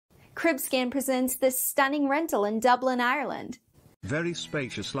Cribscan presents this stunning rental in Dublin, Ireland. Very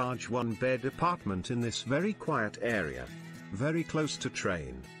spacious large one-bed apartment in this very quiet area. Very close to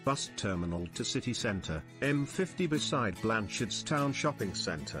train, bus terminal to city centre, M50 beside Blanchardstown shopping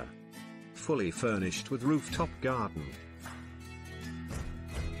centre. Fully furnished with rooftop garden.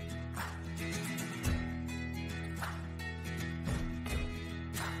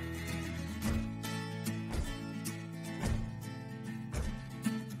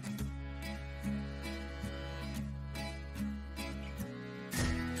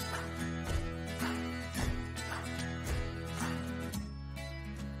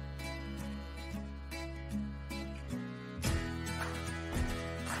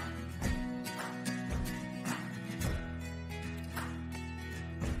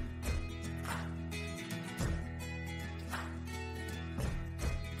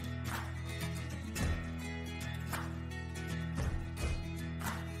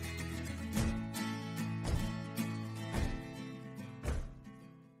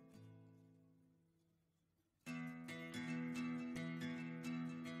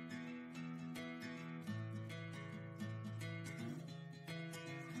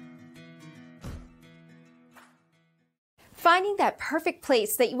 Finding that perfect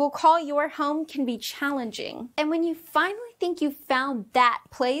place that you will call your home can be challenging. And when you finally think you've found that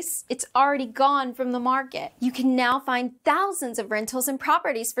place, it's already gone from the market. You can now find thousands of rentals and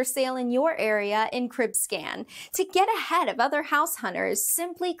properties for sale in your area in Cribscan. To get ahead of other house hunters,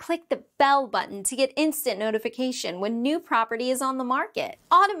 simply click the bell button to get instant notification when new property is on the market.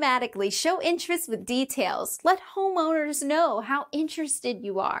 Automatically show interest with details. Let homeowners know how interested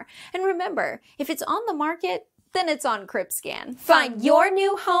you are. And remember, if it's on the market, then it's on Cribscan. Find your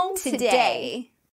new home today.